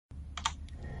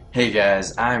Hey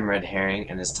guys, I'm RedHerring,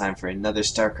 and it's time for another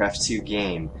StarCraft 2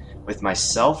 game with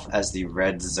myself as the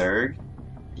Red Zerg.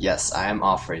 Yes, I am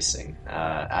off racing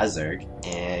as Zerg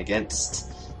against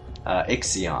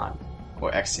ixiOn,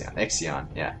 or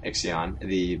ixiOn,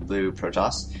 the blue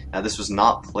Protoss. Now, this was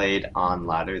not played on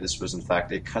ladder. This was in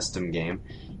fact a custom game,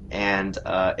 and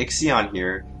ixiOn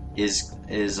here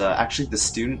is actually the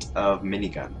student of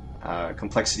Minigun,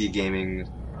 Complexity Gaming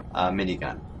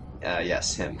Minigun.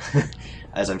 Yes, him.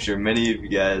 As I'm sure many of you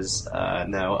guys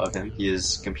know of him, he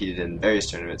has competed in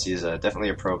various tournaments. He's definitely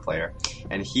a pro player,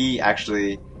 and he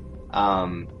actually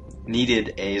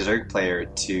needed a Zerg player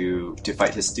to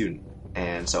fight his student,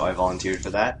 and so I volunteered for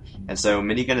that. And so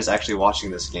Minigun is actually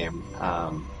watching this game,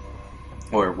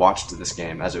 or watched this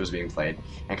game as it was being played,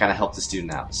 and kind of helped the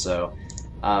student out. So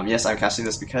yes, I'm casting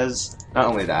this because not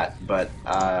only that, but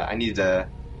I needed a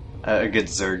good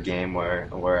Zerg game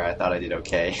where I thought I did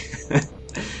okay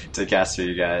to cast for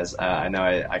you guys. I know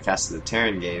I casted the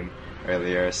Terran game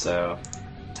earlier, so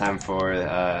time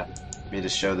for me to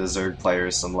show the Zerg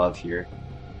players some love here.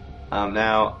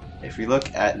 Now, if we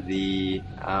look at the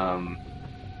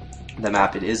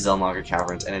map, it is Zelmaga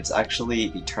Caverns, and it's actually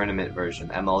the tournament version,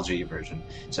 MLG version.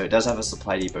 So it does have a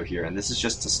supply depot here, and this is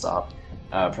just to stop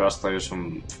Protoss players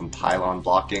from pylon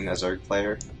blocking a Zerg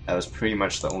player. That was pretty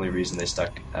much the only reason they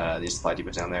stuck these supply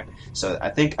depots down there. So I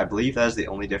believe that is the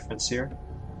only difference here.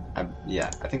 Yeah,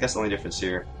 I think that's the only difference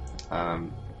here,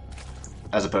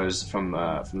 as opposed from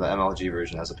the MLG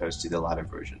version as opposed to the ladder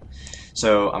version.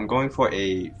 So I'm going for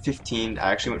a 15.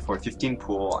 I actually went for a 15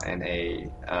 pool and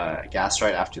a gas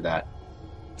ride after that,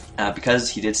 because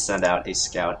he did send out a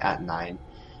scout at 9,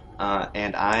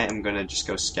 and I am gonna just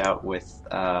go scout with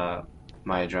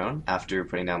my drone after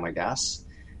putting down my gas.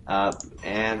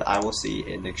 And I will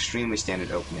see an extremely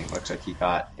standard opening. Looks like he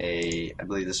got I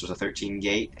believe this was a 13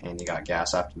 gate, and he got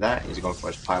gas after that. He's going for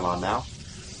his pylon now.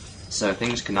 So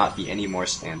things could not be any more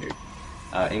standard.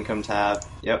 Income tab,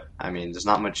 yep, I mean, there's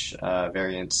not much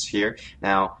variance here.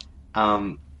 Now, one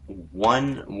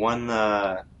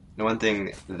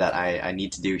thing that I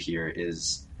need to do here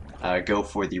is go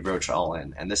for the Roach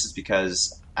all-in. And this is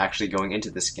because actually going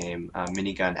into this game,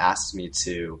 Minigun asked me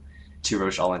to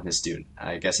Roach all-in his student.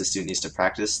 I guess his student needs to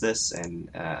practice this, and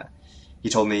he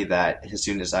told me that his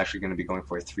student is actually going to be going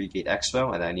for a 3-gate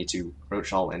expo, and I need to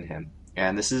Roach all-in him.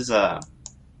 And this is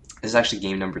actually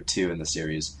game number 2 in the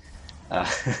series.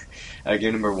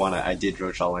 Game number 1, I did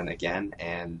Roach all-in again,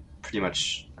 and pretty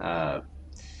much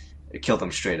killed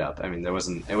him straight up. I mean, it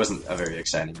wasn't a very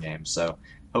exciting game, so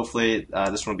hopefully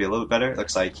this one will be a little bit better. It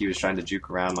looks like he was trying to juke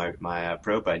around my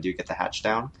probe, but I do get the hatch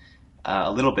down.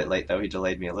 A little bit late, though. He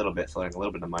delayed me a little bit, floating a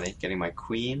little bit of money, getting my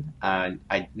queen.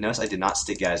 I noticed I did not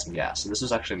stick guys in gas, so this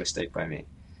was actually a mistake by me.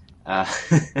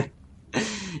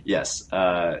 Yes,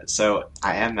 so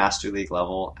I am Master League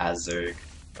level as Zerg,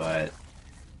 but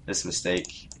this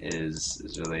mistake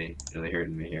is really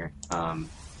hurting me here.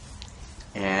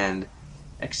 And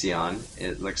ixiOn,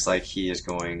 it looks like he is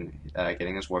going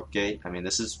getting his warp gate. I mean,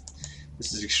 this is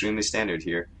extremely standard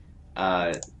here.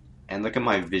 And look at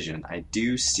my vision. I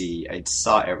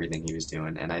saw everything he was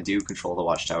doing, and I do control the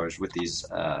watchtowers with these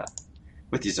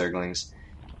Zerglings.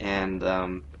 And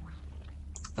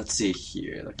let's see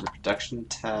here. Look at the production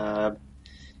tab.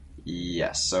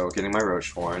 Yes, so getting my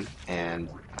Roach horn, and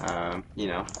you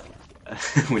know,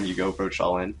 when you go Roach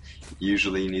all in,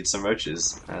 usually you need some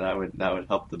roaches, and that would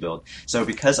help the build. So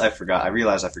because I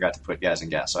realized I forgot to put guys in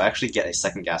gas. So I actually get a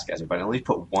second gas geyser, but I only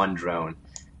put one drone.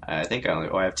 I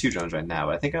have 2 drones right now,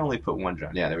 but I think I only put 1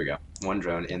 drone. Yeah, there we go. 1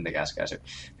 drone in the gas geyser.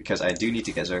 Because I do need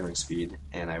to get Zergling speed,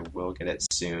 and I will get it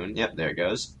soon. Yep, there it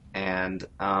goes. And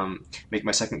make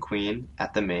my second queen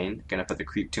at the main. Gonna put the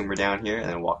creep tumor down here, and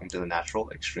then walk into the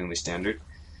natural. Extremely standard.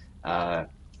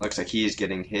 Looks like he's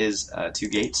getting his 2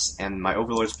 gates, and my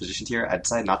Overlord's positioned here. I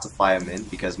decided not to fly him in,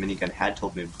 because Minigun had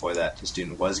told me before that his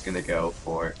student was gonna go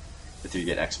for the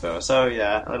 3-gate expo. So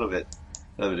yeah, a little bit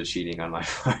of cheating on my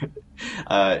part.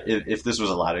 If this was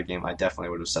a ladder game, I definitely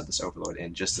would have set this Overlord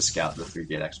in just to scout the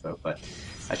 3-gate expo, but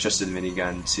I trusted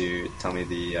Minigun to tell me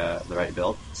the right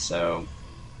build. So,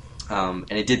 and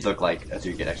it did look like a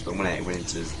 3-gate expo when I went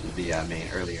into the main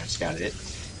earlier and scouted it.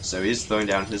 So he's throwing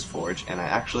down his forge, and I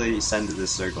actually send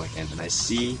this Zergling in, and I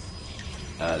see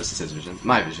this is his vision,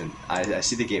 my vision. I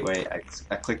see the gateway.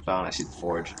 I clicked on, I see the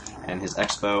forge, and his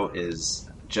expo is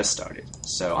just started.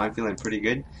 So I'm feeling pretty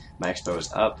good. My expo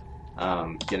is up,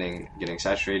 getting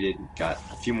saturated. Got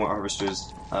a few more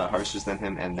harvesters than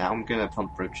him, and now I'm gonna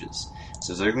pump roaches.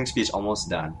 So Zergling speed is almost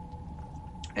done.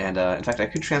 And in fact, I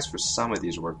could transfer some of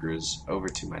these workers over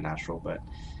to my natural, but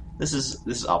this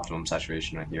is optimum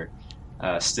saturation right here.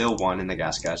 Still 1 in the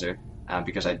gas geyser.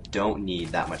 because I don't need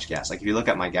that much gas. Like if you look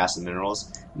at my gas and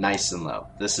minerals, nice and low.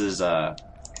 This is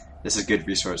good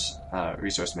resource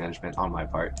management on my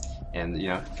part, and you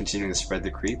know, continuing to spread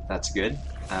the creep, that's good.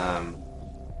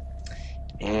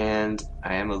 And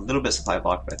I am a little bit supply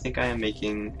blocked, but I think I am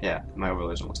making, yeah, my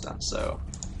overload's almost done. So,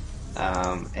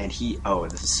 and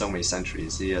this is so many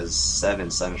sentries. He has 7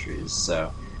 sentries,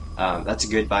 so that's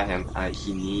good by him.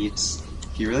 He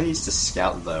really needs to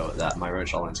scout though that my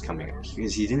roach all-in's coming,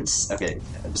 because he didn't. Okay,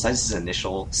 besides his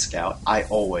initial scout, I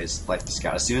always like to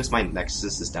scout. As soon as my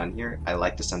nexus is done here, I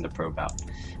like to send a probe out,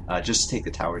 just to take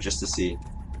the tower, just to see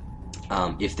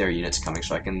if there are units coming,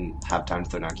 so I can have time to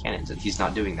throw down cannons. And he's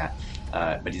not doing that,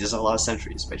 but he does have a lot of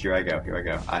sentries. But here I go.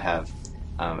 I have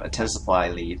a 10 supply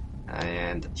lead,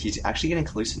 and he's actually getting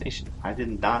hallucination. I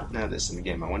did not know this in the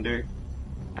game. I wonder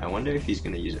if he's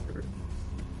going to use it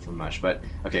for much. But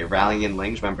okay, rallying in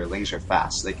lings. Remember, lings are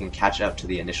fast, so they can catch up to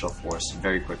the initial force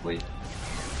very quickly.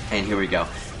 And here we go.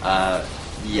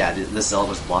 Yeah, the Zerg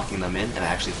was blocking them in, and I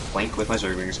actually flank with my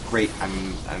Zerglings. Great,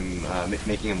 I'm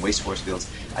making him waste force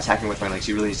fields, attacking with my lings.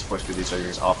 He really needs to force field these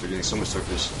Zerglings off. They're doing so much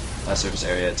surface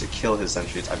area to kill his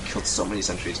sentries. I've killed so many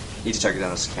sentries. Need to target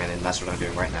down this cannon. That's what I'm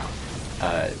doing right now.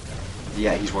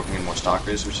 Yeah, he's working in more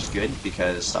stalkers, which is good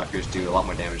because stalkers do a lot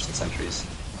more damage than sentries.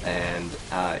 And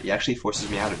he actually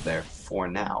forces me out of there for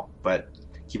now. But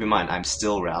keep in mind, I'm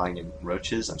still rallying in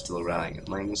roaches. I'm still rallying in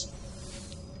lings.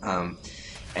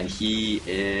 And he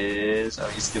is... Oh,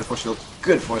 he's getting a force field.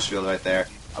 Good force field right there.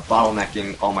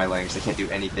 Bottlenecking all my lings. They can't do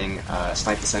anything.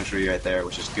 Snipe the sentry right there,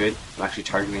 which is good. I'm actually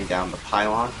targeting down the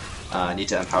pylon. I need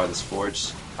to empower this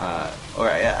forge. Or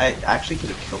I actually could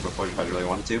have killed the forge if I really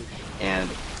wanted to. And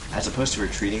as opposed to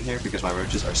retreating here, because my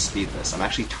roaches are speedless, I'm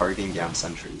actually targeting down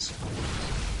sentries,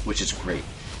 which is great.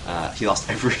 He lost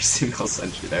every single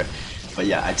sentry there. But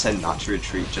yeah, I tend not to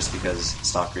retreat just because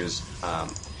stalkers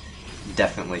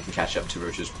definitely can catch up to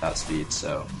roaches without speed.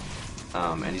 So,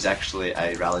 and he's actually,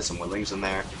 I rallied some woodlings in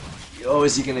there. Oh,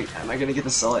 am I gonna get the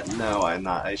solid? No, I'm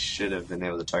not. I should have been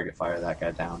able to target fire that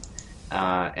guy down.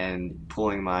 And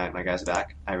pulling my guys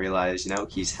back, I realized, you know,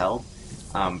 he's held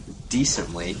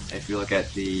decently. If you look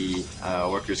at the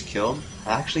workers killed,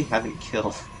 I actually haven't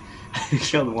killed. I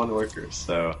killed 1 worker,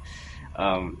 so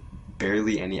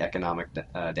barely any economic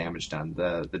damage done.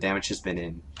 The damage has been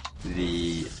in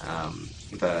the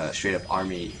straight up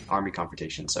army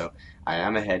confrontation. So I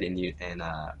am ahead in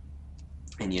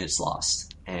units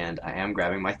lost, and I am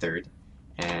grabbing my 3rd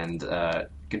and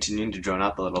continuing to drone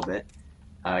up a little bit.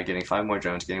 Getting 5 more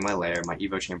drones, getting my lair, my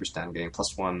Evo chambers down, getting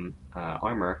 +1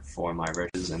 armor for my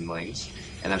roaches and lings.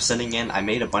 And I'm sending in, I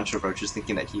made a bunch of roaches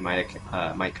thinking that he might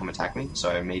come attack me,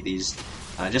 so I made these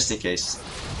just in case.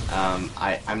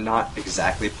 I'm not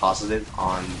exactly positive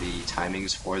on the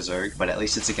timings for Zerg, but at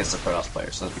least it's against a Protoss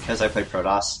player. So because I play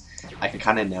Protoss, I can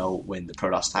kind of know when the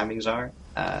Protoss timings are,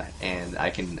 and I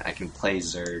can play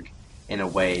Zerg in a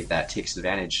way that takes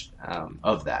advantage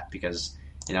of that, because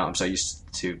you know, I'm so used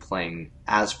to playing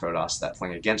as Protoss that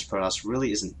playing against Protoss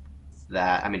really isn't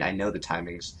that. I mean, I know the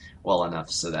timings well enough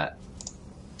so that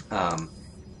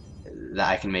that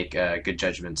I can make good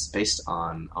judgments based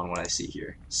on what I see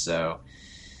here. So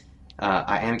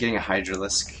I am getting a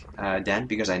Hydralisk den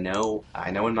because I know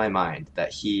in my mind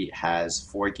that he has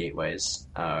 4 gateways.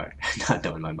 Not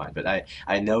know in my mind, but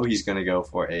I know he's going to go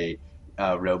for a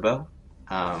Robo,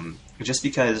 just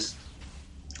because.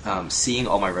 Seeing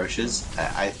all my roaches,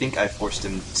 I think I forced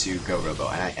him to go Robo,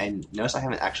 and I notice I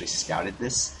haven't actually scouted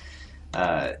this.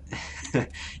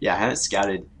 Yeah, I haven't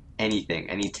scouted anything,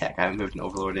 any tech. I haven't moved an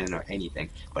Overlord in or anything,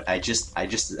 but I just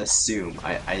assume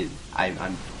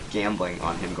I'm gambling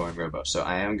on him going Robo. So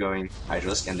I am going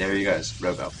Hydralisk, and there he goes,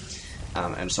 Robo.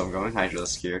 And so I'm going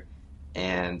Hydralisk here,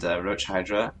 and Roach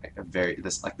Hydra,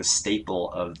 like the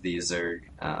staple of the Zerg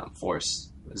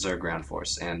Zerg ground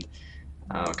force, and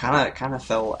kind of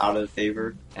fell out of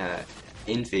favor,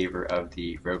 in favor of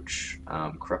the Roach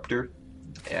Corruptor,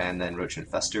 and then Roach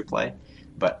Infestor play.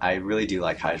 But I really do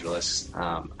like Hydralisks.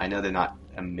 I know they're not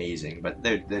amazing, but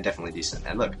they're definitely decent.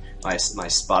 And look, my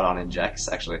spot on injects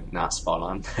actually not spot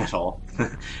on at all.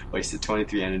 Wasted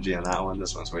 23 energy on that one.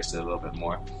 This one's wasted a little bit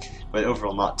more, but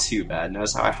overall not too bad.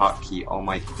 Notice how I hotkey all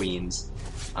my queens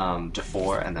to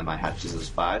 4, and then my hatches as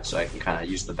 5, so I can kind of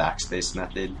use the backspace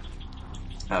method.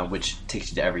 Which takes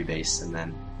you to every base, and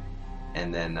then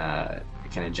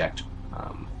you can inject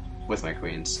with my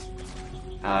queens.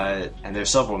 And there's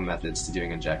several methods to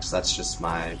doing injects. That's just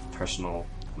my personal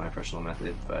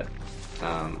method. But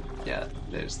yeah,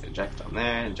 there's the inject on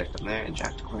there, inject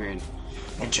queen,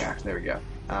 inject. There we go.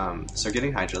 So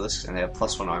getting Hydralisks, and they have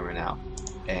 +1 armor now,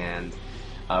 and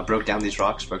broke down these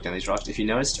rocks, If you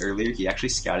noticed earlier, he actually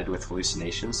scouted with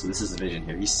hallucinations, so this is the vision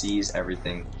here. He sees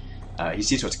everything. He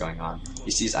sees what's going on.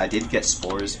 He sees I did get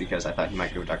spores because I thought he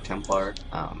might go Dark Templar,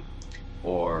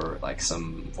 or like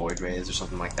some Void Rays or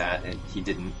something like that, and he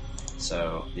didn't.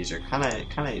 So these are kind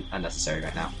of unnecessary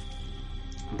right now.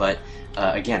 But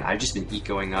again, I've just been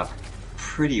ecoing up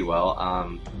pretty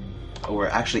well. We're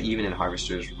actually even in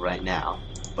harvesters right now,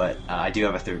 but I do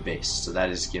have a third base, so that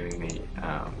is giving me,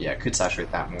 yeah, could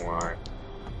saturate that more.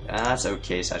 That's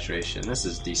okay saturation. This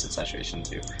is decent saturation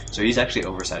too. So he's actually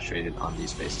oversaturated on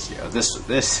these bases here.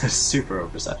 This is super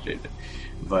oversaturated,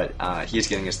 but he is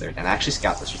getting his third, and I actually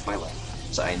scout this with my leg,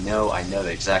 so I know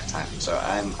the exact timing. So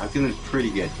I'm feeling pretty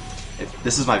good.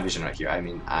 This is my vision right here. I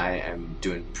mean, I am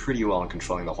doing pretty well in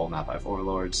controlling the whole map. I have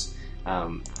overlords,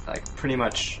 like pretty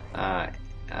much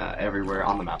everywhere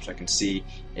on the map, so I can see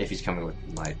if he's coming with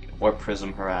like Warp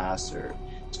Prism Harass or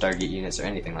Stargate units or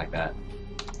anything like that.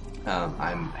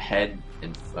 I'm ahead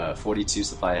in 42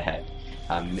 supply ahead.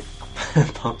 I'm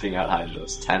pumping out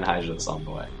Hydros, 10 Hydros on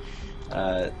the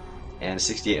way, and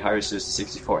 68 harvesters to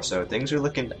 64. So things are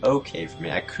looking okay for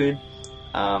me. I could,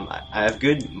 I have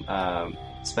good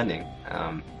spending.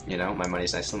 You know, my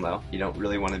money's nice and low. You don't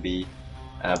really want to be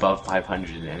above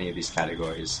 500 in any of these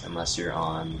categories unless you're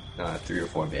on 3 or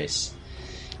 4 base.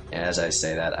 And as I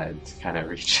say that, I kind of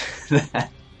reach that.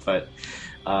 But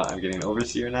I'm getting an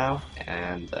Overseer now,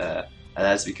 and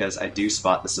that's because I do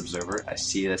spot this Observer. I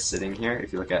see this sitting here.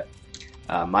 If you look at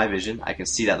my vision, I can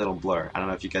see that little blur. I don't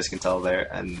know if you guys can tell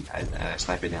there, and I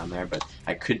snipe it down there, but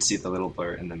I could see the little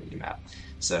blur in the minimap.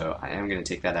 So I am going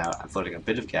to take that out. I'm floating a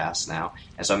bit of gas now,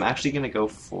 and so I'm actually going to go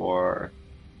for...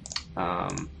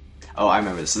 oh, I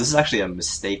remember this. So this is actually a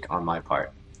mistake on my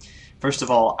part. First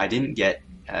of all, I didn't get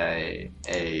a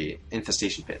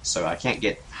infestation pit, so I can't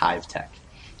get hive tech.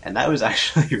 And that was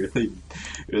actually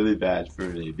really bad for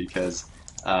me because,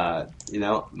 you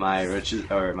know, my roaches,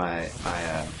 or my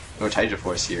Roach Hydra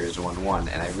force here is 1-1,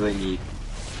 and I really need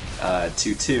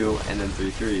 2-2 and then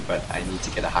 3-3, but I need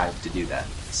to get a hive to do that.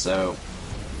 So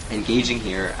engaging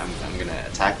here, I'm gonna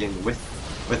attack in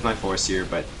with my force here,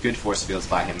 but good force fields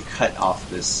by him cut off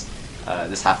this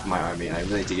this half of my army, and I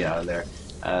really need to get out of there.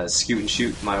 Scoot and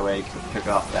shoot my way, pick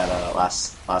off that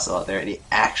last lot there, and he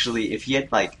actually, if he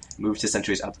had like moved his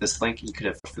sentries up this flank, he could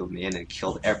have filled me in and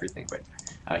killed everything, but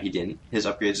he didn't. His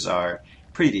upgrades are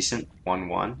pretty decent,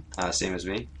 1-1, same as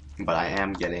me, but I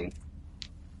am getting,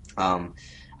 I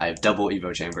have double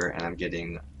Evo Chamber, and I'm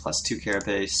getting +2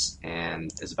 Carapace,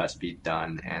 and it's about to be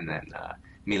done, and then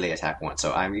melee attack 1.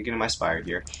 So I'm getting my Spire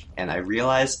here, and I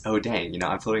realize, oh dang, you know,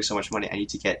 I'm floating so much money, I need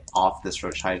to get off this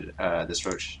Roach Hydra,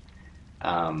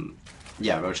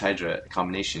 Roach Hydra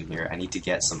combination here. I need to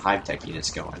get some hive tech units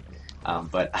going.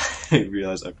 But I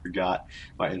realized I forgot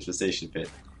my infestation pit.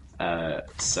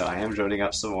 So I am droning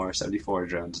up some more, 74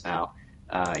 drones now.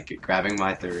 Grabbing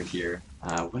my third here.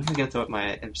 When am I going to throw up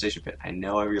my infestation pit? I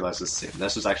know I realized this soon.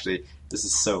 This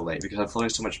is so late because I'm floating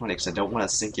so much money because I don't want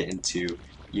to sink it into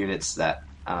units that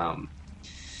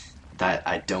that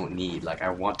I don't need. Like, I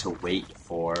want to wait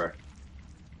for...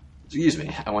 Excuse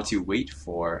me. I want to wait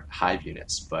for hive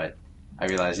units, but I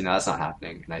realize, you know, that's not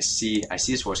happening. And I see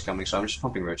his force coming, so I'm just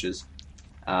pumping roaches.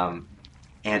 And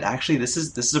actually, this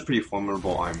is a pretty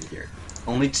formidable army here.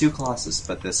 Only 2 Colossus,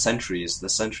 but the sentries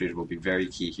will be very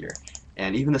key here.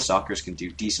 And even the Stalkers can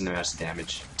do decent amounts of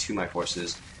damage to my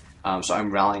forces. So I'm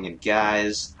rallying in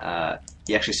guys.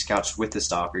 He actually scouts with the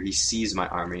Stalker. He sees my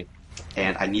army,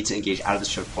 and I need to engage out of the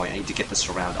choke point. I need to get the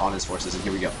surround on his forces, and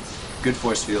here we go. Good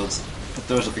force fields. Put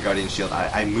those up the Guardian Shield.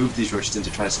 I moved these roaches in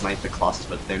to try to snipe the Colossus,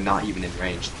 but they're not even in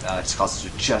range. His Colossus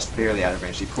are just barely out of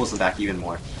range. He pulls them back even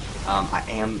more. I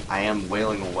am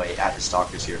wailing away at the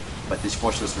Stalkers here, but these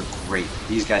force fields were great.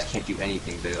 These guys can't do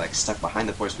anything. They're like stuck behind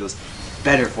the force fields.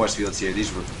 Better force fields here.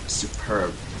 These were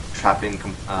superb, trapping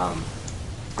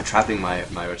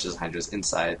my roaches and hydras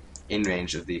inside in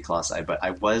range of the Colossi. But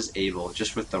I was able,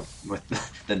 just with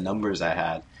the numbers I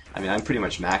had. I mean, I'm pretty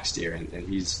much maxed here, and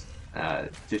he's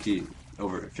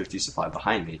over 50 supply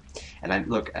behind me. And I'm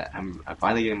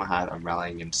finally getting my hive. I'm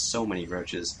rallying in so many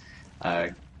roaches.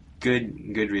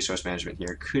 Good resource management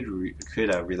here. Could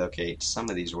relocate some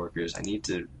of these workers. I need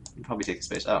to probably take the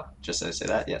space. Oh, just as I say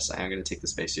that, yes, I am going to take the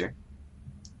space here.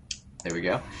 There we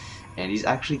go. And he's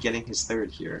actually getting his third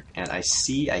here. And I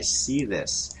see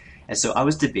this. And so I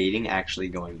was debating actually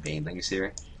going Banelings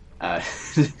here.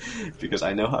 Because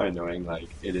I know how annoying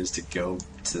it is to go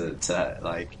to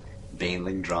like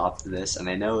Baneling drop this, and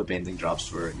I know the Baneling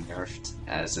drops were nerfed,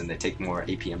 as in they take more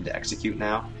APM to execute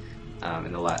now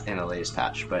in the latest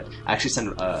patch. But I actually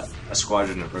sent a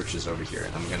squadron of roaches over here,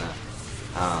 and I'm gonna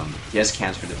He has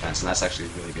cannons for defense, and that's actually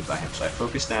really good by him. So I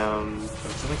focus on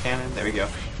the cannon. There we go.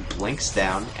 He blinks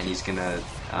down, and he's gonna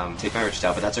take my roaches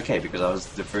out, but that's okay because I was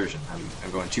diversion.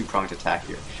 I'm going two-pronged attack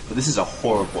here. But this is a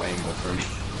horrible angle for me.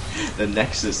 The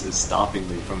Nexus is stopping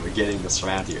me from getting this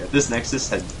round here. If this Nexus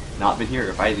had not been here,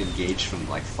 if I had engaged from,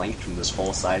 like, flanked from this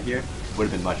whole side here, it would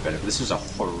have been much better. But this was a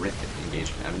horrific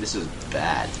engagement. I mean, this is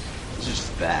bad. This is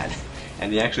just bad.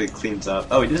 And he actually cleans up.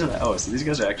 Oh, he doesn't. Oh, so these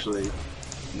guys are actually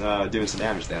doing some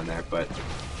damage down there. But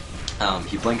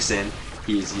he blinks in.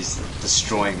 He's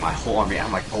destroying my whole army.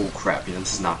 I'm like, oh crap, you know,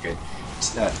 this is not good.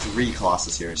 3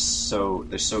 Colossus here,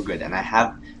 they're so good. And I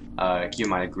have keep in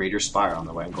mind a Greater Spire on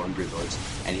the way. I'm going Broodlords,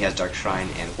 and he has Dark Shrine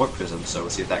and Warp Prism, so we'll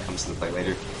see if that comes into play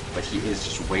later. But he is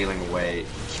just wailing away.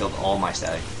 He killed all my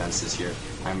static defenses here.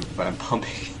 But I'm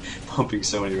pumping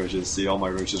so many roaches. See, all my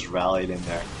roaches rallied in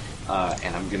there,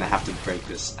 and I'm gonna have to break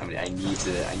this. I mean, I need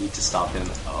to stop him.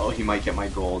 Oh, he might get my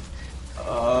gold.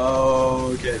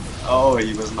 Oh, okay. Oh,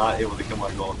 he was not able to kill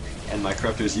my gold. And my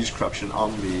Corruptors use Corruption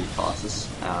on the Colossus,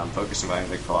 focusing on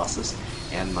the Colossus.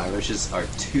 And my roaches are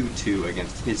 2-2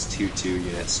 against his 2-2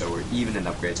 units, so we're even in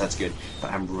upgrades, that's good.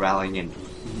 But I'm rallying in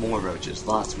more roaches,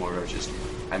 lots more roaches.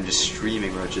 I'm just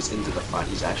streaming roaches into the front.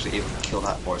 He's actually able to kill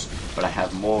that force, but I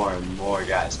have more and more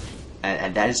guys.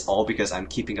 And that is all because I'm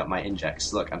keeping up my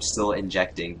injects. Look, I'm still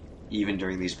injecting, even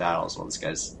during these battles. Well, this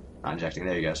guy's not injecting,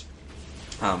 there he goes.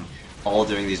 All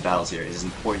during these battles here, it is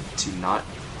important to not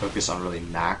focus on really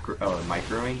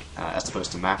microing as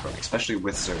opposed to macroing, especially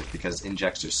with Zerg, because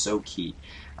injects are so key.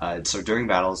 So during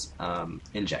battles,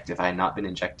 inject. If I had not been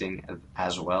injecting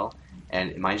as well,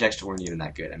 and my injects weren't even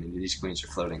that good. I mean, these queens are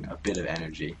floating a bit of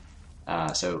energy,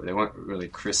 so they weren't really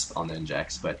crisp on the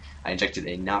injects, but I injected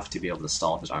enough to be able to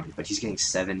stall his army. But he's getting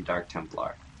 7 Dark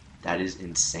Templar. That is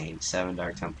insane. 7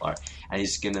 Dark Templar. And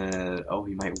he's gonna... Oh,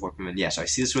 he might warp him in. Yeah, so I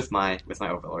see this with my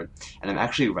Overlord. And I'm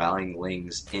actually rallying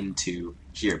Lings into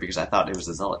here because I thought it was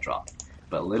a Zealot drop.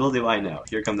 But little do I know.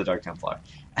 Here come the Dark Templar.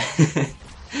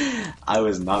 I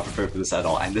was not prepared for this at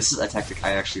all. And this is a tactic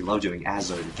I actually love doing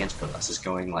as Zerg against Protoss. Is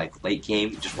going like late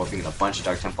game, just warping in a bunch of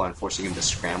Dark Templar and forcing him to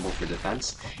scramble for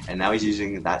defense. And now he's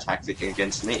using that tactic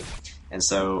against me. And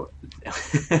so...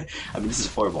 I mean, this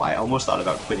is horrible. I almost thought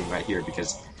about quitting right here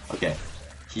because... Okay,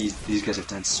 these guys have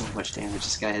done so much damage.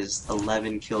 This guy has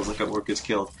 11 kills. Look at workers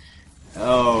killed.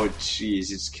 Oh, jeez,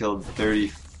 he's killed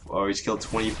 30. Oh, he's killed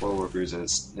 24 workers, and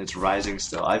it's rising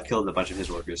still. I've killed a bunch of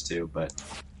his workers too, but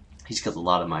he's killed a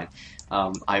lot of mine.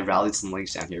 I rallied some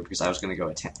Lings down here because I was going to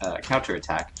go counter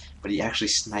attack, but he actually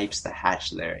snipes the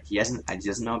hatch there. He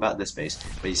doesn't know about this base,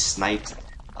 but he sniped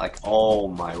like all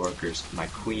my workers. My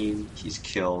queen, he's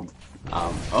killed.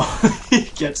 Oh, he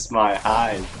gets my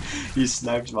hive. He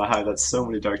snipes my hive. That's so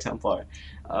many Dark Templar.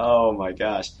 Oh my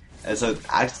gosh. And so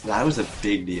that was a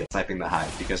big deal, sniping the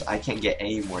hive, because I can't get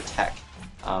any more tech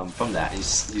from that.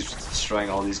 He's destroying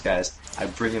all these guys. I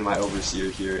bring in my Overseer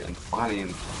here, and finally I'm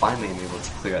able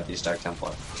to clear out these Dark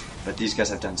Templar. But these guys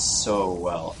have done so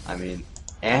well. I mean,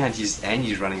 and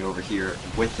he's running over here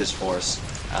with his force,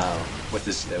 with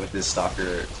his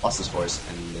Stalker Colossus force,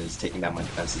 and is taking down my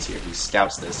defenses here. He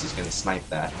scouts this, he's going to snipe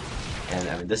that, and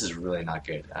I mean, this is really not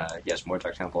good. He has more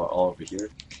Dark Templar all over here,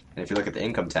 and if you look at the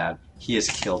income tab, he has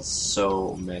killed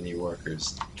so many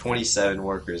workers, 27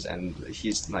 workers, and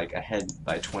he's like ahead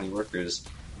by 20 workers,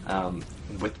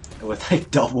 with like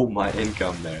double my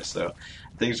income there. So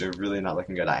things are really not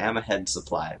looking good. I am ahead in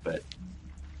supply, but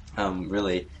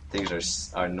really,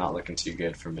 things are not looking too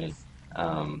good for me.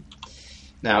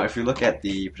 Now, if we look at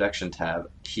the production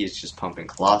tab, he's just pumping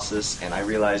Colossus, and I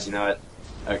realized, you know what?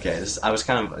 Okay, I was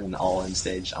kind of in an all-in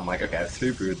stage. I'm like, okay, I have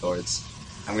 3 Broodlords.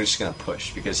 I'm just gonna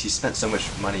push because he spent so much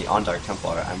money on Dark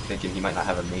Templar. I'm thinking he might not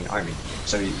have a main army.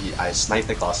 So I snipe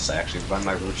the Colossus. I actually run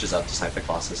my roaches up to snipe the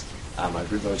Colossus. My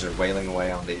Broodlords are wailing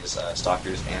away on these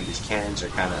Stalkers, and these cannons are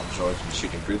kind of absorbed from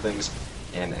shooting Broodlings,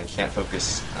 and can't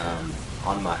focus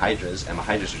on my Hydras, and my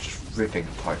Hydras are just ripping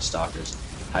apart Stalkers.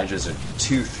 Hydras are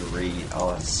 2-3,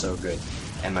 oh, that's so good.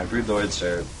 And my Broodlords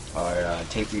are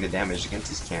tanking the damage against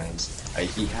these cannons.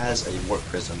 He has a Warp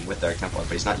Prism with Dark Templar,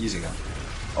 but he's not using them.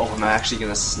 Oh, I'm actually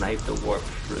gonna snipe the Warp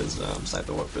Prism, snipe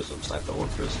the Warp Prism, snipe the Warp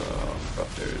Prism,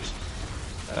 Corruptors.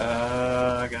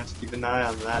 I got to keep an eye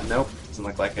on that. Nope, doesn't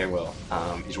look like I will.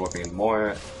 He's warping in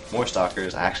more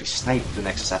Stalkers. I actually sniped the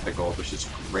Nexus Epic Gold, which is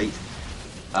great.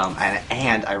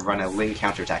 And I run a Ling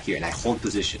counterattack here, and I hold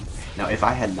position. Now, if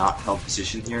I had not held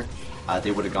position here,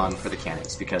 they would have gone for the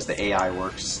cannons, because the AI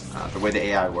works. The way the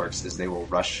AI works is they will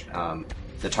rush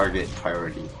the target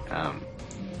priority.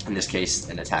 In this case,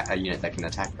 a unit that can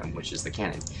attack them, which is the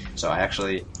cannon. So I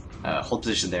actually hold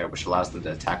position there, which allows them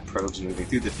to attack probes moving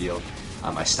through the field.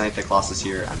 I snipe the Colossus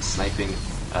here. I'm sniping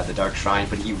the Dark Shrine,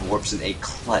 but he warps in a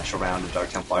clutch around the Dark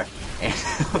Templar, and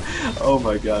oh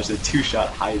my gosh, the two-shot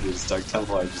Hydra's Dark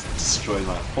Templar just destroyed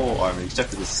my whole army, except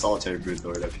for this solitary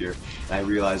Broodlord up here. And I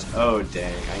realized, oh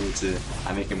dang,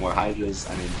 I'm making more Hydras,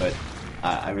 but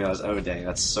I realized, oh dang,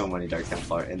 that's so many Dark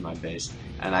Templar in my base.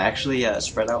 And I actually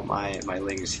spread out my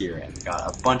lings here and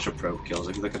got a bunch of probe kills.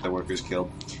 If you look at the workers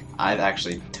killed, I've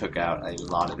actually took out a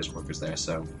lot of his workers there,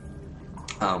 so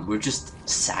we're just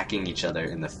sacking each other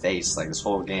in the face like this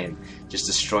whole game, just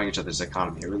destroying each other's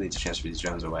economy. I really need to transfer these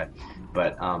drones away.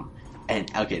 But,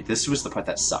 and okay, this was the part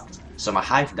that sucked. So my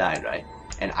hive died, right?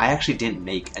 And I actually didn't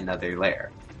make another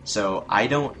lair. So I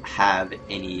don't have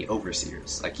any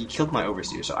overseers. Like, he killed my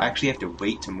overseer, so I actually have to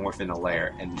wait to morph in a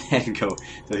lair and then go.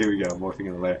 So here we go, morphing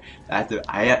in the lair.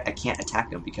 I can't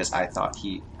attack him because I thought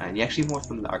he actually morphed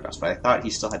from the Argos, but I thought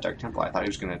he still had Dark Temple. I thought he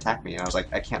was going to attack me, and I was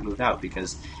like, I can't move out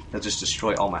because he'll just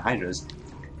destroy all my Hydras,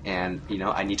 and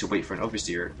I need to wait for an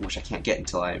overseer, which I can't get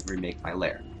until I remake my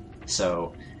lair.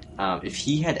 So if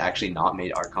he had actually not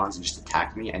made Archons and just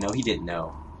attacked me, I know he didn't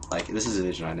know. Like, this is a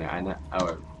vision right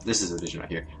now. This is a vision right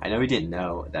here. I know he didn't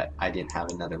know that I didn't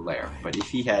have another lair, but if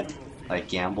he had like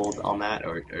gambled on that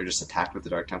or just attacked with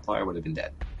the Dark Templar, I would have been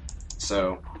dead.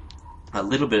 So a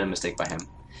little bit of a mistake by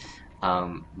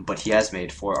him. But he has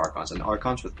made 4 Archons, and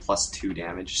Archons with +2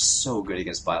 damage, so good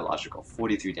against biological.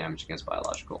 43 damage against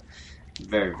biological.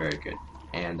 Very, very good.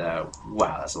 And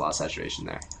wow, that's a lot of saturation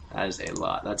there. That is a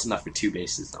lot. That's enough for 2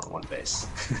 bases on 1 base.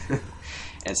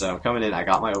 And so I'm coming in, I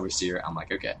got my Overseer, I'm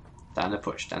like, okay, time to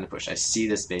push, time to push. I see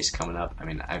this base coming up.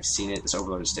 I've seen it, this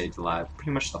Overlord stayed alive pretty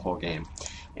much the whole game.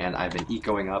 And I've been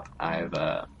ecoing up. I've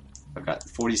got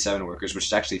 47 workers, which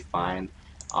is actually fine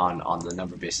on the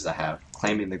number of bases I have,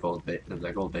 claiming the gold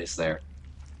base there.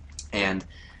 And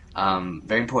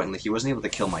very importantly, he wasn't able to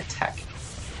kill my tech.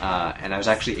 And I was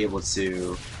actually able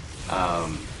to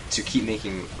keep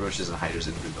making roaches and hydras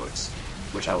and Broodlords,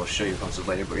 which I will show you concepts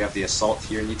later. But we have the assault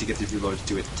here. Need to get the Broodlords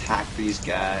to attack these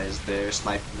guys. There,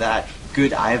 snipe that.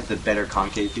 Good. I have the better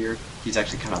concave here. He's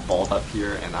actually kind of balled up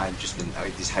here, and I've just been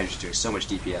these hydras doing so much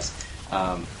DPS.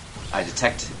 I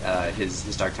detect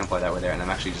his Dark Templar that way there, and I'm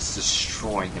actually just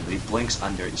destroying him. But he blinks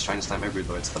under. He's trying to snipe my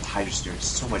Broodlords, but the hydra's doing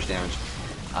so much damage.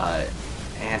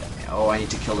 And oh, I need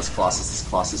to kill this Colossus. This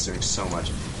Colossus is doing so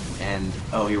much. And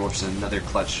oh, he warps in another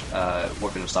clutch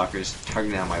warping of Stalkers,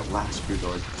 targeting down my last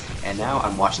Broodlord. And now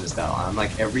I'm watching this battle. I'm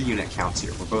like, every unit counts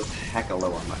here. We're both hecka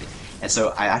low on money. And so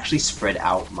I actually spread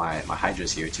out my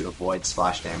Hydras here to avoid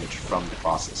splash damage from the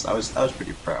Colossus. That was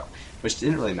pretty pro. Which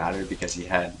didn't really matter because he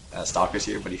had Stalkers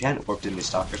here, but if he hadn't warped in these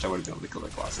Stalkers, I would have been able to kill the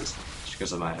Colossus. Just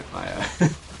because of my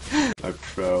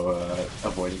pro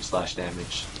avoiding splash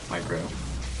damage micro.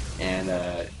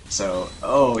 And so,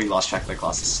 oh, he lost track of the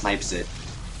Colossus, snipes it.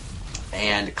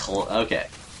 And, okay.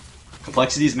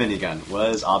 Complexity's minigun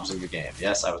was obs in the game.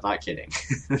 Yes, I was not kidding.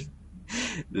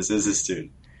 This is a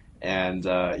student. And,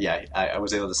 yeah, I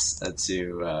was able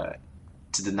to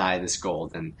deny this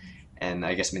gold. And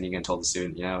I guess minigun told the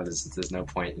student, there's no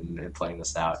point in playing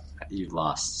this out. You've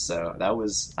lost. So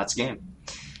that's game.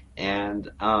 And,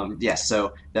 yeah,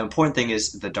 so the important thing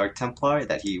is the Dark Templar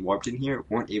that he warped in here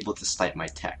weren't able to snipe my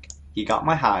tech. He got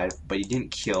my hive, but he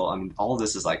didn't kill. All of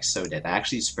this is like so dead. I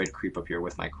actually spread creep up here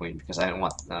with my queen because I didn't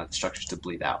want the structures to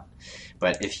bleed out.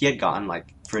 But if he had gotten,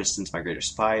 like, for instance, my Greater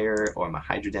Spire or my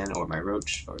Hydra Den or my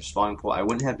Roach or Spawning Pool, I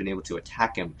wouldn't have been able to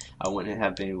attack him. I wouldn't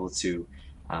have been able to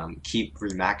keep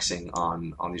remaxing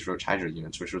on these Roach Hydra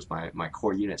units, which was my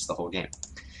core units the whole game.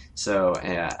 So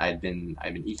I've been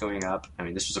ecoing up.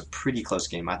 This was a pretty close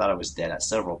game. I thought I was dead at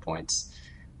several points,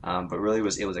 but really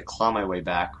was able to claw my way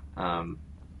back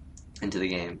into the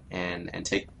game and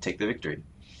take the victory.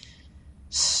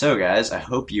 So guys, I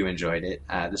hope you enjoyed it.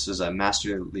 This was a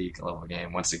Master League level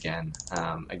game once again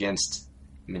against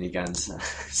Minigun's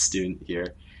student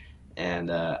here,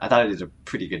 and I thought I did a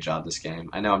pretty good job this game.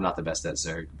 I know I'm not the best at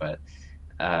Zerg, but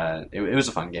it was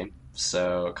a fun game.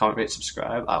 So comment, rate,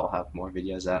 subscribe. I will have more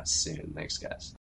videos out soon. Thanks guys.